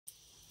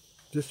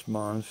This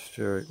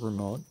monastery,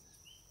 remote,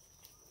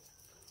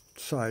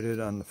 sited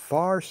on the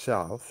far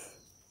south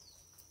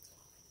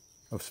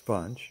of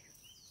Sponge.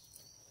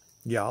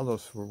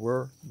 Yalos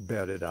were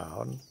bedded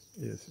out,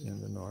 is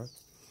in the north.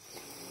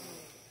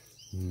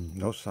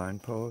 No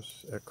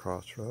signposts at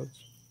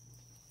crossroads.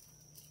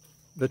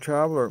 The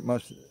traveler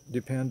must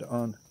depend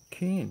on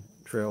keen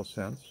trail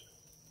sense.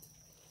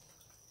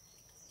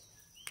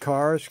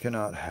 Cars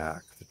cannot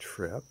hack the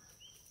trip.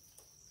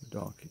 The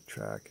donkey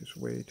track is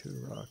way too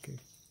rocky.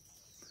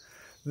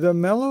 The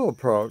mellow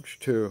approach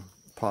to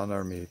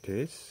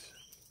Panarmitis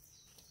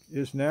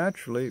is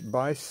naturally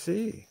by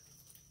sea.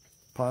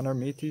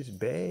 Panarmitis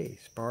Bay,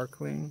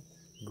 sparkling,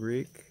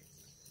 Greek,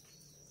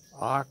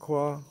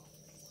 aqua,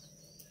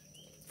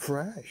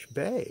 fresh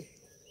bay.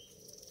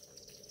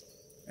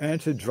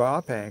 And to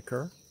drop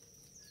anchor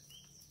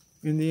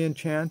in the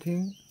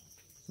enchanting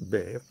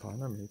Bay of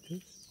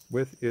Panarmitis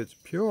with its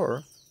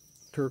pure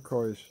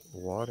turquoise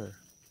water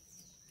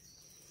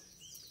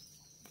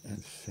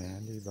and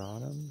sandy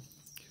bottom.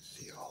 You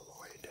see all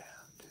the way down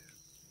too.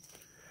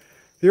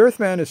 The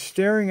Earthman is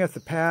staring at the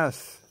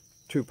path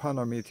to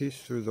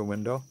Panarmitis through the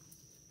window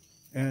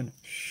and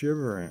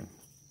shivering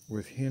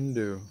with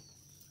Hindu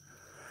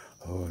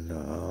 "Oh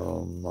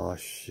no,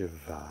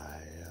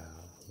 Shivaya"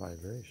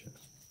 vibration.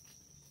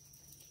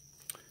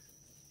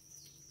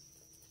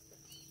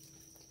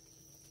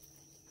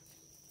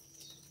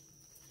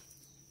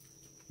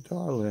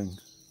 Darling,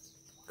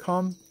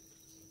 come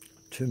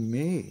to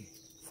me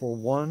for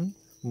one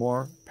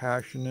more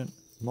passionate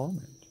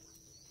moment,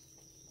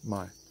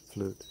 my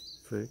flute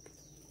freak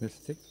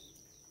mystic.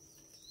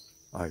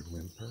 I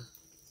whimper,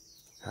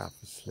 half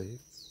asleep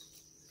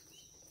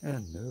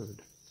and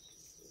nude.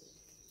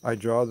 I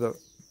draw the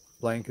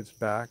blankets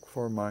back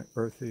for my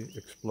earthy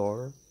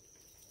explorer.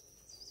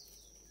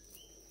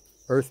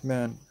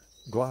 Earthman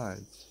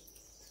glides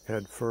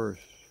head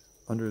first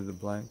under the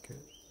blanket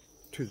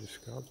to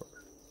discover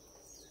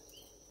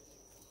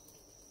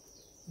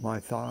my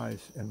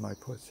thighs and my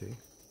pussy.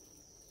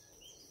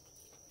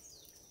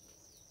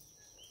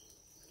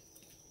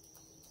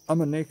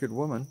 I'm a naked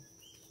woman,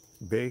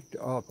 baked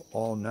up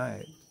all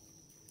night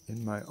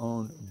in my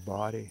own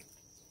body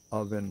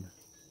oven,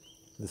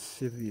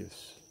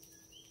 lascivious,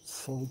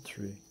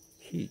 sultry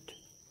heat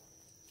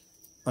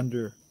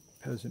under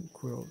peasant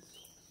quilts.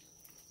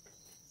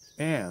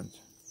 And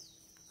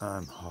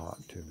I'm hot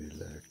to be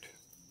licked.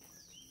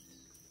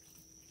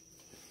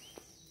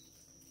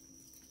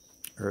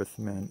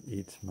 Earthman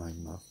eats my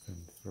muffin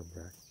for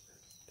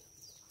breakfast.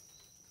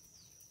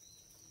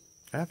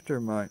 After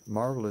my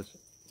marvelous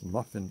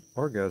muffin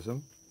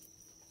orgasm,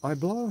 I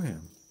blow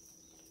him,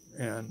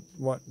 and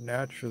what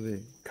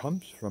naturally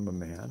comes from a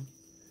man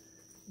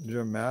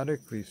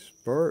dramatically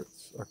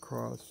spurts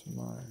across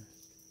my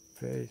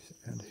face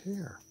and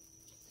hair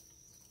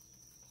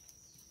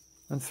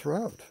and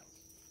throat.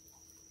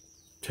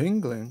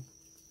 Tingling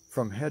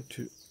from head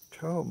to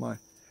toe, my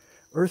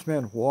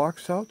Earthman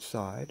walks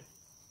outside,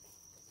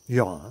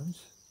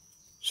 yawns,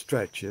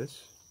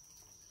 stretches.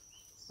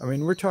 I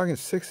mean, we're talking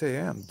 6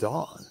 a.m.,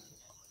 dawn,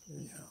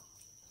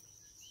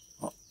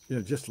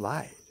 just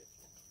light.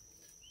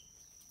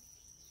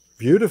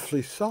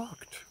 Beautifully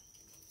socked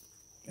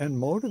and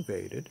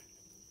motivated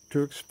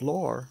to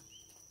explore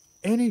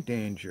any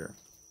danger.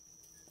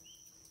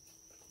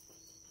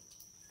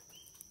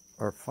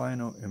 Our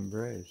final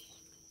embrace.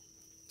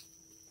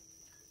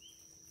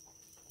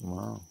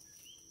 Wow.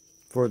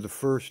 For the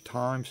first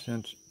time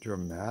since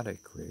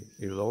dramatically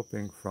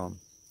eloping from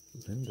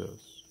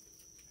Lindos,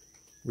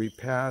 we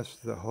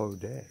passed the whole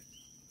day.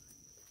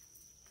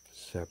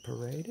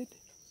 Separated?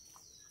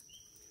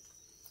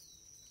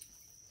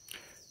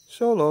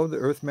 Solo, the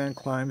Earthman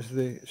climbs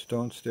the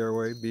stone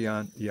stairway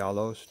beyond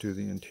Yalos to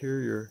the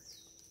interior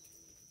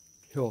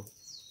hill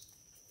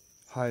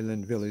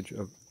highland village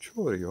of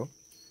Chorio.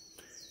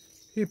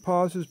 He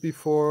pauses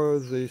before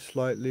the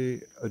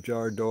slightly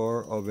ajar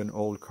door of an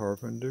old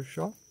carpenter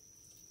shop.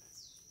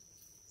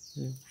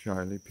 He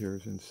shyly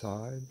peers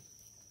inside.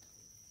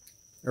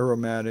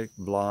 Aromatic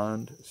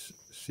blonde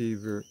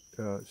cedar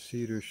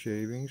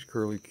shavings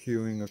curly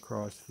queuing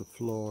across the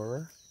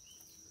floor.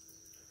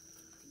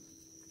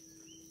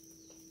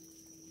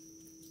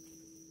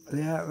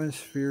 The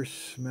atmosphere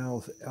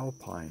smells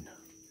alpine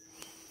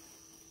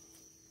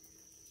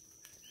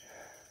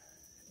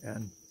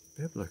and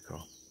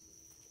biblical.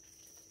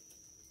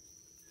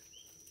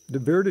 The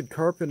bearded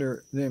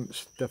carpenter named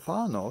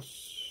Stephanos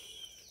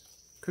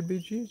could be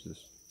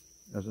Jesus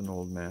as an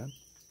old man.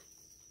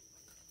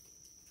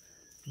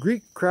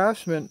 Greek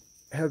craftsmen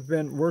have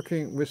been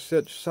working with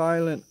such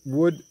silent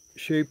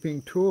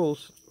wood-shaping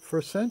tools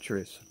for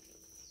centuries.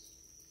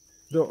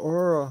 The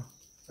aura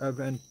of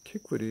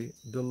antiquity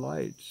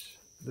delights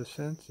the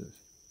senses.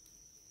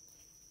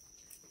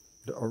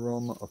 The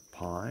aroma of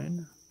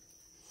pine,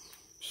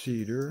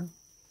 cedar,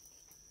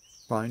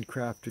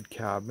 fine-crafted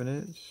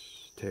cabinets,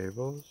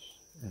 tables,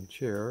 and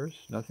chairs,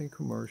 nothing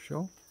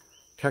commercial,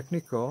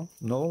 technical,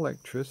 no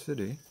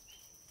electricity,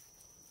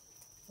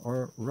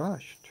 or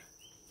rushed.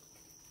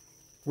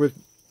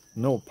 With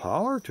no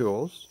power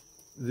tools,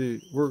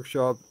 The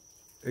workshop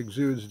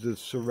exudes the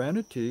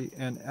serenity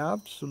and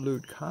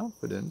absolute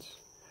confidence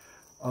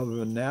of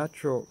a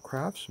natural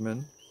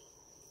craftsman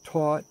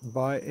taught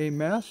by a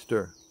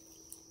master.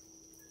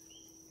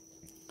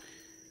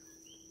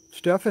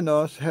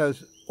 Stephanos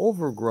has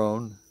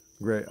overgrown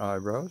gray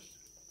eyebrows.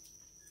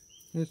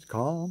 He's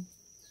calm,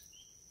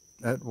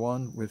 at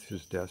one with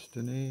his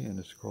destiny and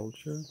his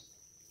culture.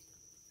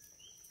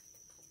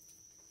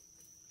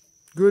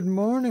 Good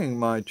morning,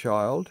 my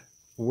child.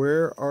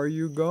 Where are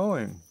you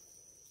going?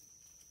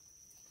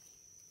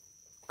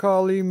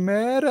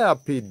 Kalimera,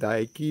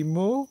 pidaiki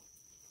mo,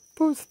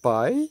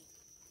 puspai?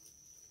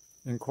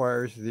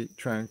 Inquires the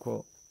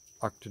tranquil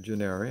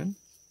octogenarian,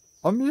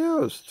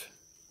 amused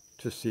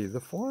to see the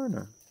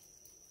foreigner.